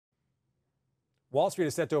Wall Street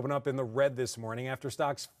is set to open up in the red this morning after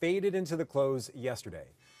stocks faded into the close yesterday.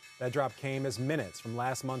 That drop came as minutes from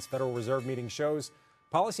last month's Federal Reserve meeting shows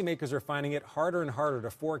policymakers are finding it harder and harder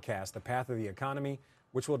to forecast the path of the economy,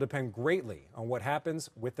 which will depend greatly on what happens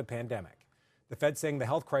with the pandemic. The Fed saying the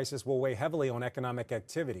health crisis will weigh heavily on economic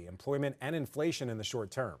activity, employment, and inflation in the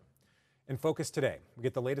short term. In Focus today, we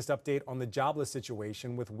get the latest update on the jobless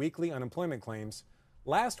situation with weekly unemployment claims.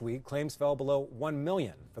 Last week, claims fell below 1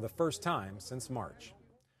 million for the first time since March.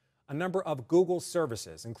 A number of Google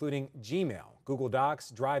services, including Gmail, Google Docs,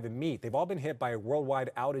 Drive, and Meet, they've all been hit by a worldwide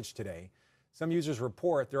outage today. Some users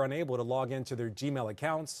report they're unable to log into their Gmail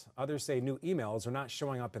accounts. Others say new emails are not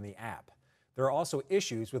showing up in the app. There are also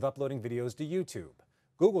issues with uploading videos to YouTube.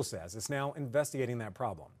 Google says it's now investigating that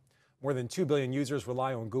problem. More than 2 billion users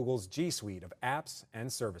rely on Google's G Suite of apps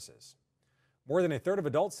and services. More than a third of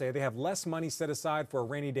adults say they have less money set aside for a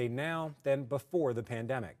rainy day now than before the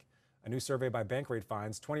pandemic. A new survey by Bankrate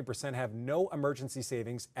finds 20% have no emergency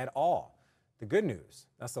savings at all. The good news,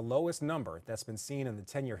 that's the lowest number that's been seen in the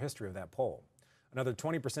 10-year history of that poll. Another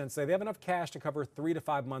 20% say they have enough cash to cover 3 to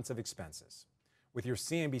 5 months of expenses. With your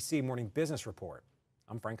CNBC Morning Business Report,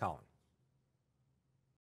 I'm Frank Collins.